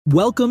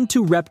Welcome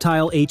to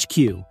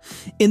ReptileHQ.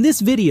 In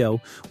this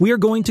video, we are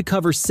going to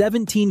cover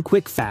 17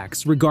 quick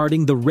facts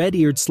regarding the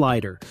red-eared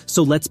slider,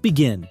 so let's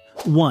begin.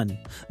 1.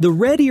 The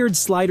red-eared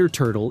slider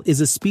turtle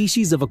is a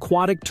species of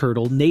aquatic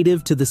turtle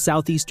native to the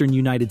southeastern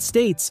United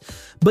States,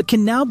 but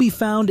can now be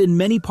found in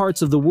many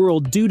parts of the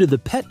world due to the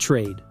pet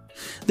trade.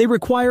 They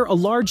require a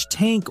large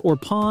tank or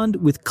pond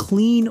with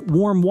clean,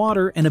 warm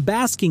water and a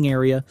basking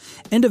area,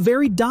 and a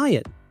varied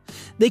diet.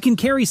 They can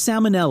carry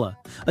salmonella,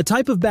 a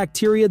type of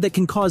bacteria that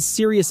can cause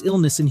serious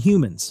illness in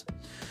humans.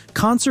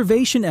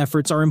 Conservation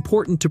efforts are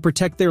important to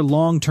protect their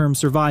long-term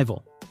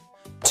survival.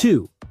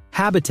 2.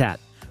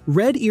 Habitat.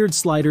 Red-eared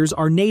sliders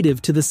are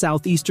native to the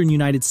southeastern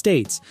United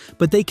States,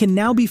 but they can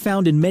now be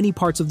found in many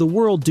parts of the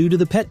world due to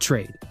the pet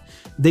trade.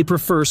 They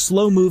prefer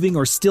slow-moving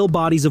or still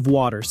bodies of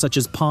water, such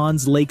as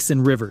ponds, lakes,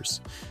 and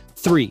rivers.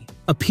 3.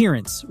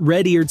 Appearance.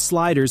 Red-eared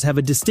sliders have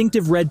a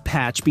distinctive red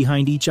patch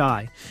behind each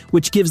eye,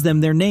 which gives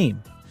them their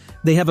name.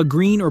 They have a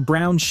green or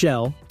brown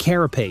shell,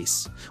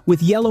 carapace,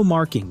 with yellow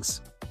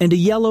markings, and a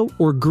yellow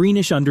or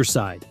greenish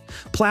underside,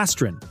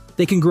 plastron.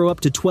 They can grow up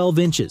to 12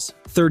 inches,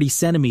 30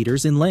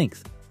 centimeters in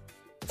length.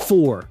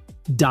 4.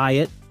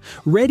 Diet.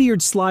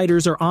 Red-eared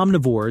sliders are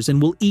omnivores and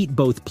will eat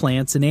both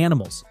plants and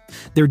animals.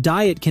 Their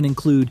diet can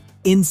include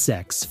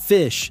insects,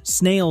 fish,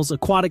 snails,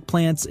 aquatic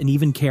plants, and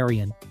even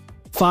carrion.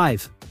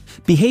 5.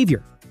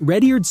 Behavior.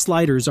 Red-eared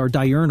sliders are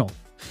diurnal,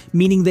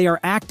 meaning they are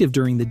active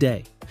during the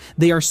day.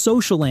 They are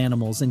social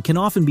animals and can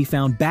often be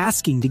found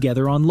basking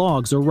together on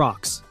logs or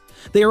rocks.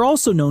 They are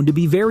also known to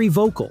be very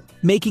vocal,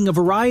 making a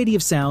variety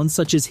of sounds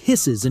such as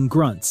hisses and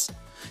grunts.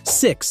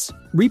 6.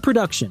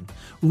 Reproduction.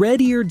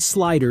 Red-eared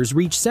sliders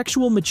reach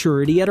sexual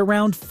maturity at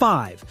around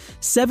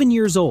 7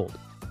 years old.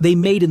 They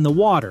mate in the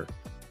water,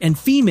 and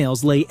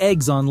females lay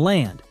eggs on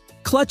land.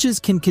 Clutches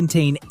can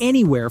contain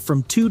anywhere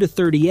from 2 to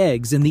 30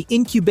 eggs, and the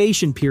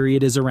incubation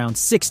period is around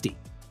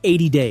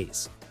 80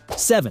 days.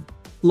 7.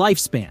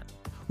 Lifespan.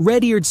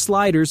 Red-eared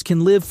sliders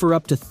can live for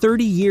up to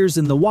 30 years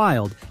in the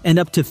wild and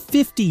up to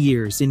 50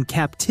 years in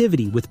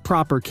captivity with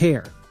proper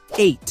care.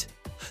 8.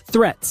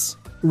 Threats.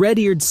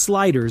 Red-eared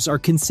sliders are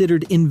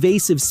considered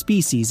invasive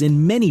species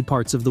in many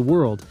parts of the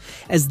world,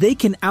 as they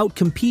can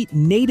outcompete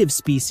native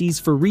species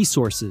for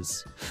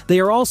resources. They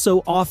are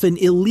also often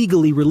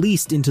illegally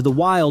released into the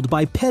wild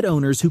by pet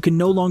owners who can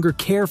no longer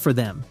care for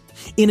them.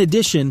 In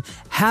addition,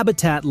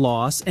 habitat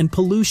loss and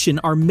pollution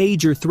are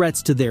major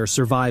threats to their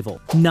survival.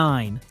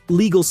 9.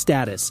 Legal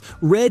status.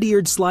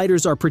 Red-eared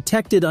sliders are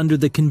protected under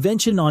the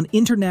Convention on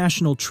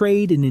International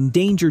Trade in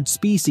Endangered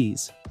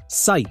Species,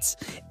 CITES,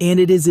 and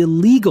it is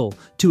illegal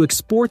to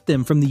export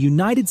them from the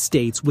United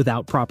States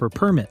without proper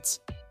permits.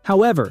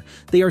 However,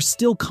 they are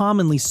still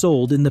commonly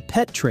sold in the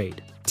pet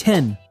trade.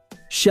 10.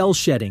 Shell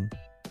shedding.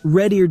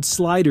 Red-eared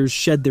sliders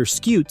shed their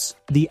scutes,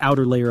 the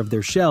outer layer of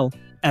their shell,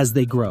 as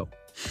they grow.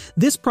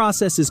 This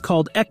process is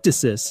called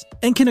ecdysis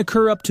and can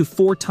occur up to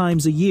 4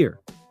 times a year.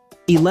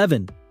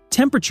 11.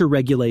 Temperature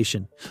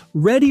regulation.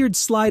 Red-eared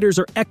sliders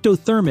are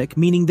ectothermic,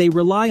 meaning they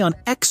rely on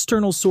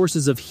external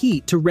sources of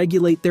heat to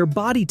regulate their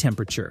body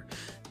temperature.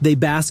 They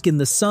bask in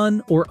the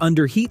sun or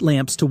under heat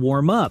lamps to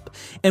warm up,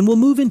 and will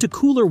move into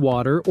cooler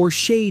water or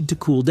shade to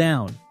cool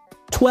down.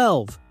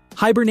 12.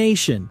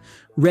 Hibernation.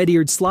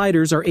 Red-eared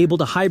sliders are able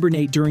to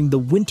hibernate during the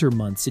winter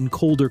months in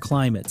colder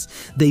climates.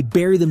 They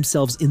bury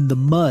themselves in the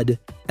mud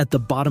at the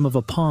bottom of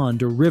a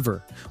pond or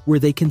river, where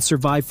they can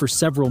survive for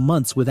several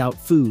months without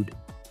food.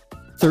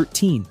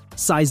 13.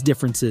 Size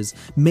differences.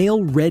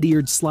 Male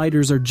red-eared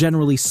sliders are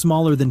generally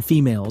smaller than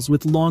females,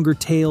 with longer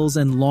tails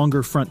and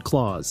longer front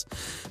claws.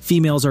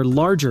 Females are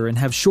larger and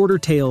have shorter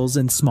tails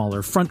and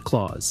smaller front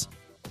claws.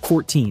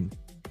 14.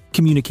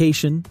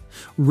 Communication.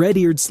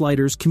 Red-eared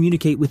sliders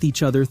communicate with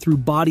each other through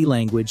body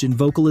language and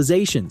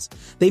vocalizations.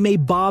 They may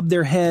bob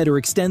their head or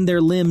extend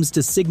their limbs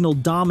to signal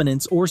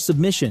dominance or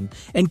submission,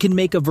 and can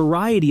make a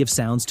variety of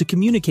sounds to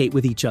communicate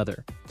with each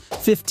other.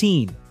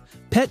 15.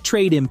 Pet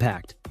trade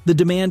impact. The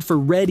demand for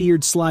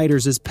red-eared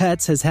sliders as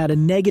pets has had a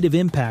negative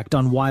impact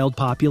on wild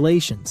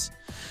populations.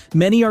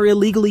 Many are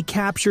illegally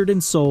captured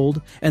and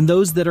sold, and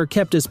those that are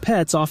kept as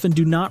pets often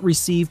do not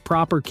receive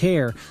proper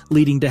care,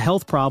 leading to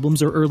health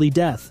problems or early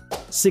death.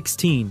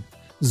 16.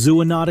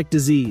 Zoonotic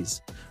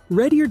disease.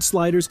 Red-eared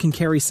sliders can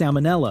carry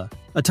salmonella,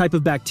 a type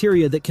of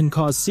bacteria that can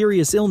cause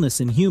serious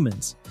illness in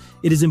humans.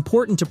 It is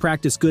important to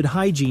practice good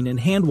hygiene and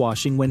hand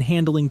washing when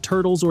handling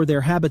turtles or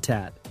their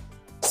habitat.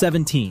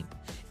 17.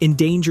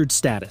 Endangered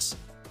status.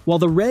 While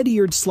the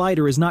red-eared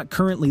slider is not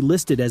currently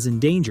listed as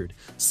endangered,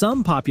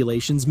 some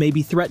populations may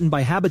be threatened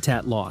by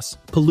habitat loss,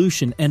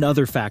 pollution, and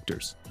other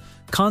factors.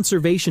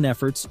 Conservation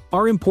efforts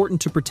are important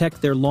to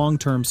protect their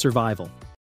long-term survival.